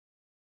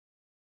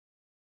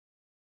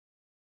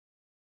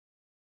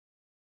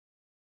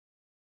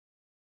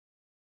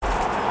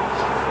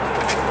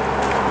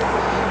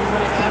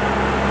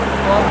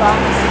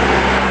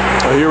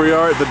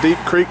the Deep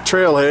Creek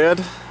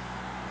trailhead,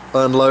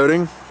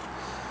 unloading.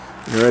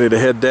 You're ready to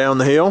head down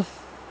the hill.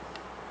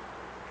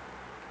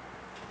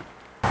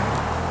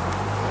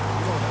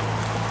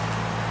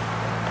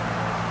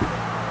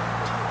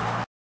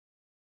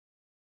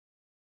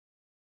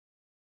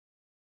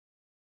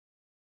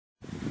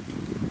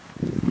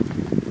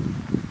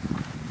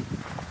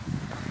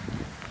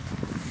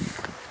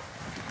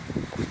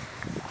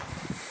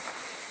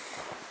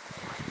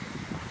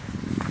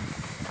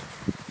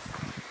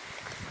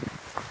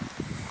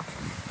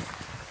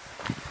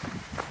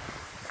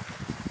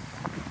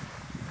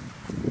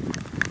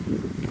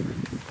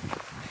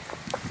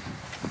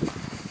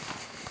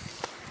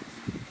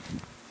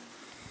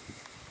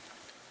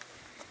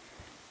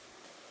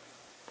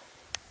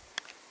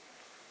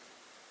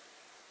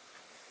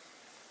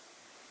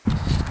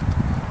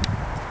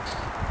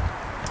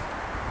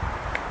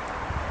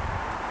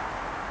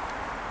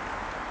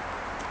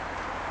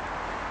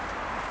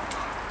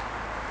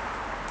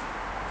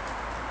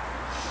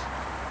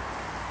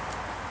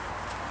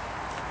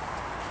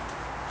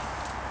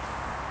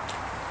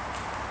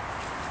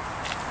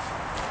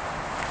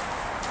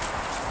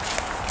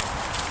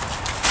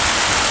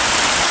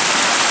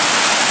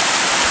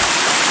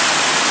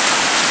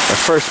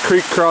 First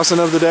creek crossing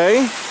of the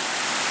day.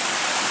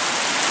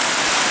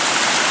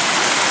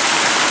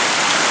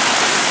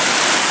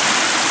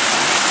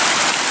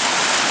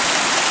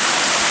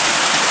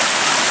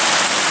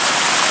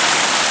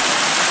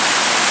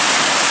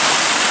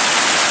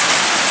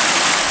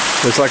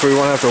 Looks like we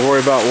won't have to worry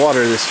about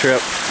water this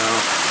trip.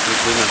 Oh, thank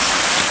goodness.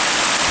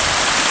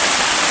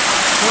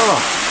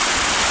 Oh.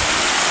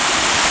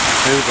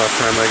 Maybe about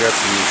time I got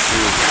some new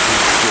shoes.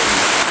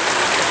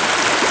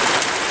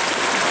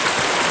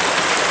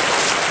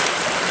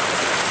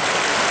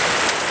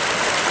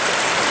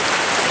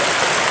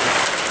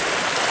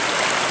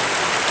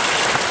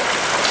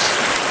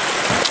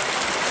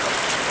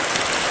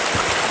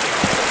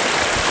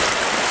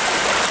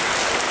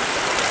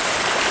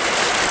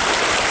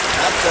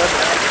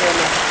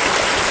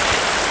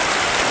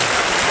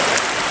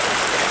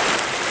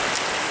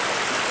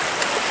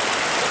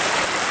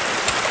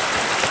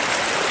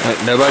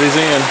 Nobody's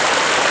in.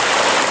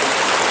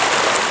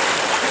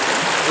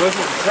 This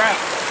is a trap.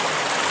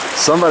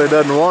 Somebody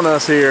doesn't want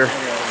us here.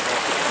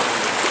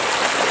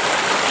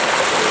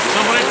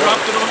 Somebody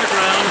dropped it on the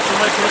ground.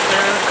 Somebody put it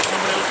there.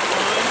 Somebody else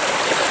put it.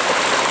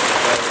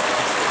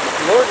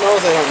 Lord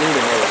knows I don't need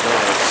another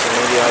knife, so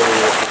maybe I'll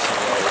read it for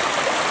somebody.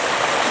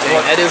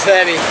 Dang, that is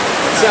heavy.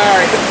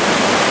 Sorry.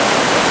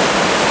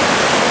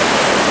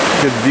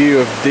 Good view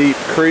of Deep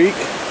Creek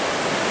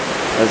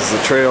as the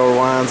trail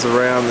winds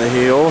around the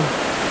hill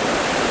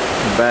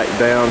back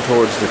down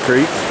towards the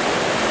creek.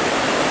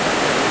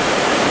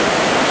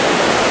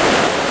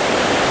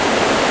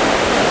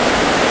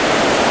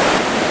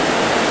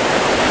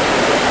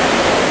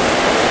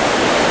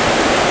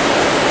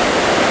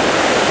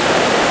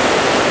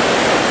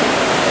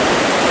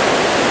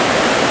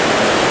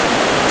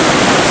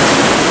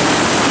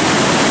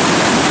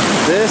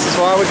 This is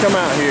why we come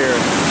out here.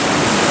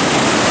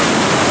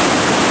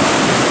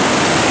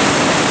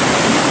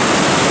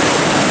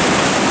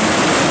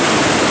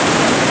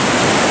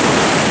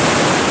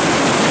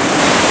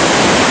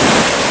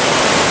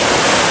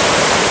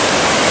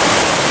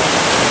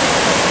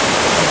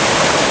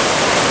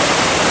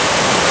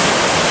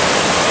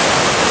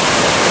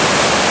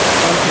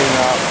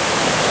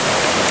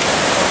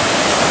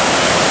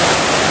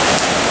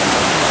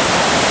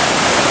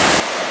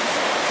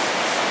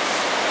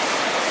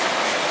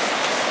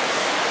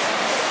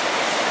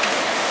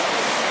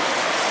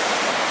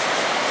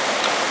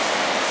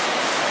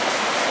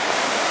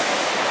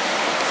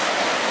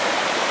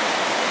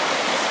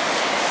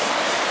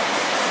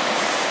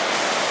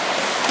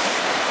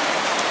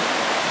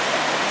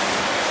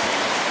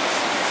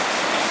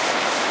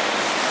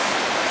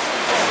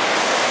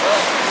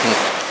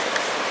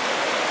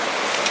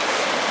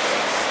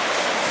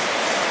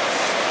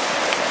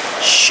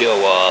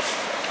 Show off.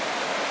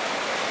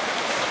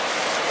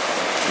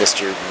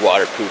 Mr.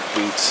 Waterproof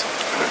Boots.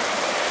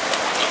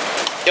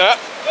 No!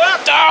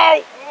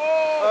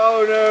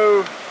 Oh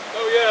no!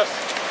 Oh yes.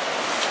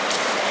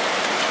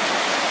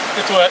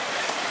 It's wet.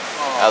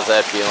 How's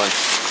that feeling?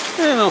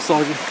 A little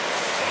soggy.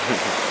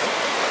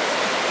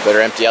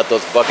 Better empty out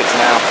those buckets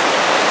now.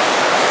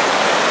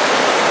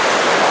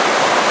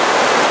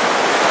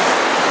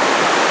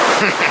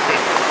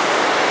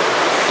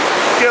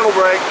 Kettle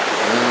break.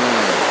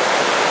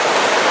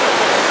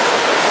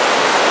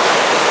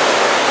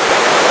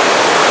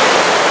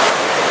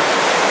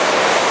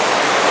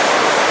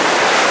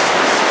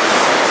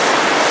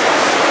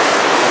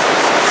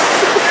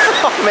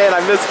 Oh man, I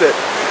missed it.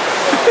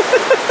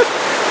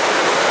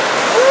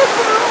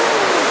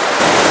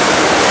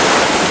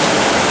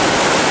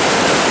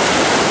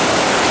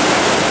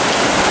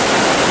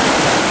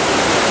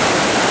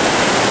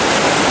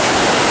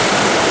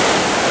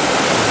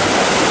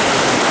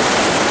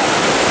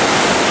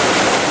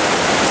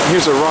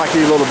 Here's a rocky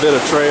little bit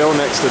of trail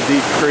next to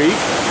Deep Creek.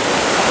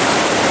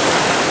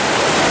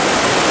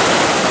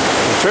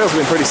 trail's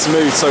been pretty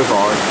smooth so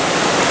far.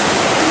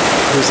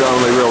 Here's the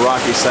only real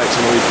rocky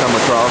section we've come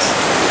across.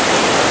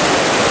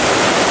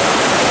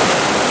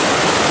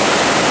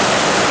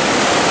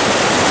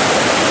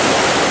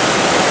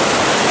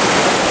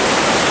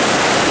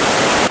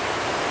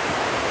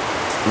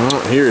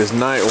 Well, here is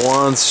night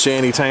one's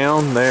shanty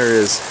town. There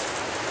is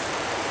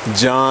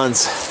John's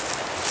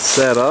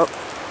setup.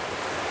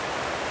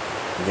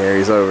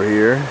 Gary's over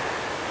here.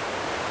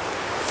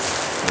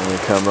 And we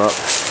come up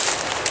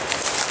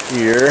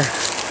here.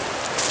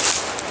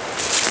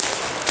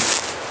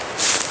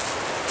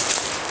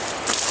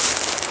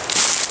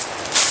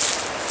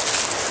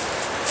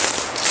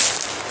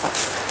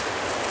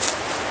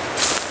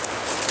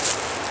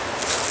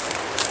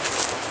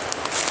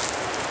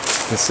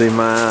 You can see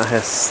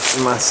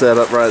my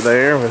setup right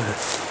there with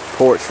a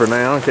porch for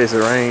now in case it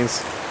rains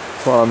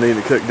while I need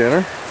to cook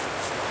dinner.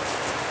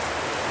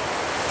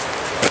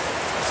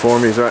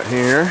 Formy's right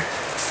here.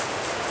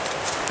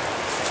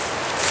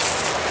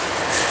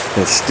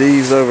 And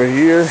Steve's over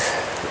here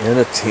in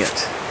a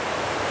tent.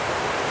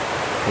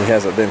 He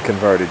hasn't been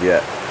converted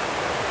yet.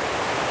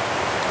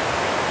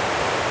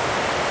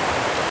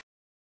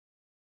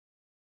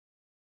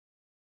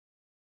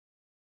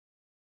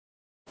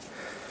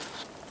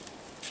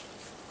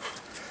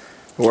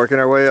 Working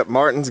our way up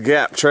Martin's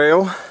Gap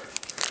Trail,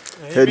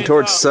 heading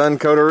towards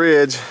Sunkota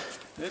Ridge.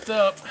 It's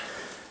up.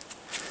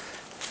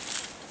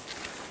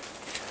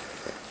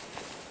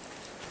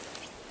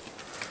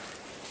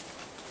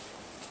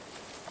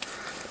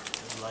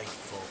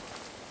 Delightful.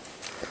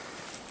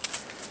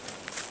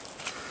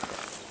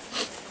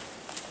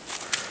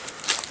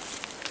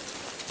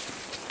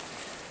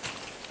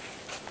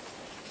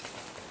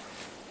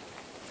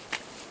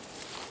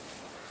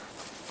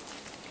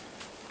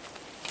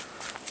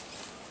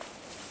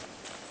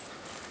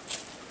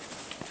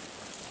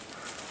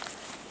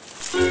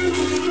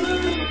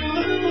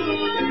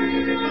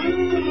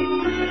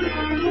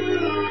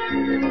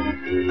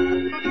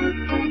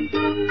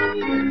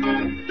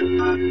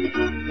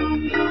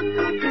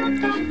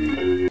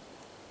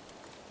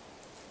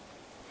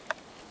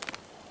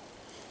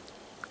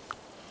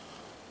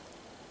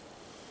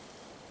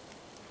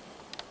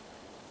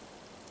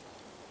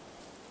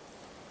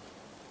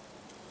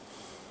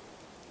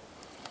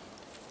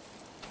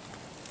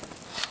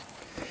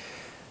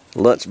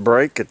 Lunch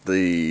break at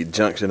the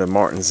junction of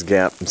Martin's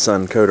Gap and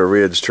Sunkota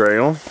Ridge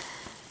Trail.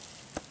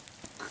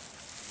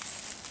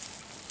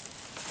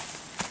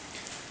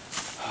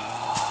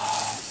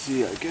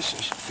 See, I guess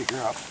I should figure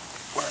out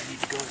where I need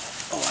to go.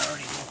 Oh, I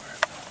already know where.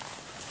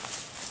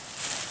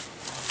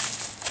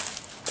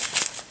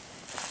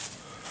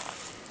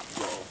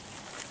 Well,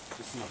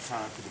 just enough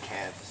time for the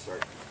calves to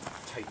start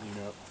tightening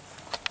up.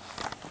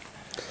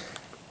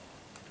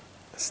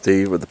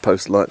 Steve with the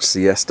post-lunch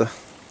siesta.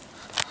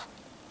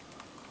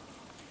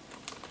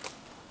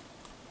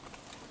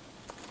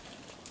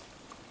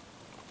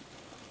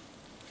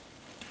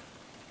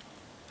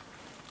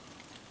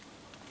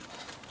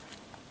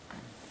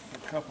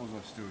 Couples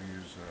I still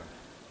use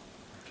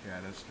a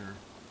canister.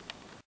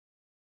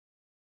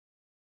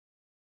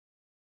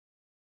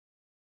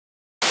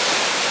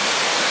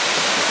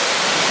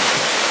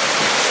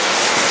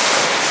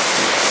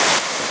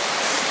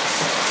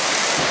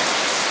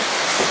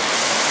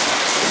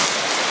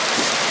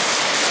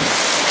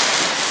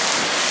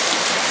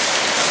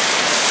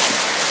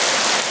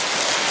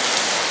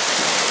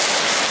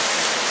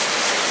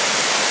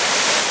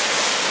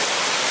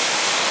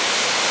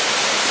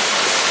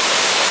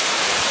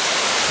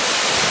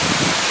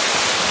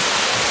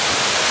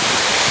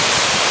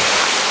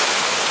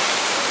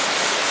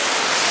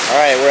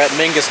 Alright, we're at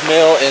Mingus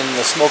Mill in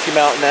the Smoky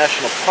Mountain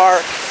National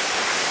Park.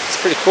 It's a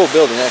pretty cool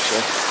building,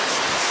 actually.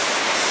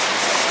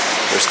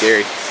 There's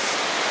Gary.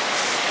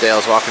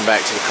 Dale's walking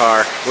back to the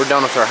car. We're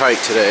done with our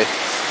hike today.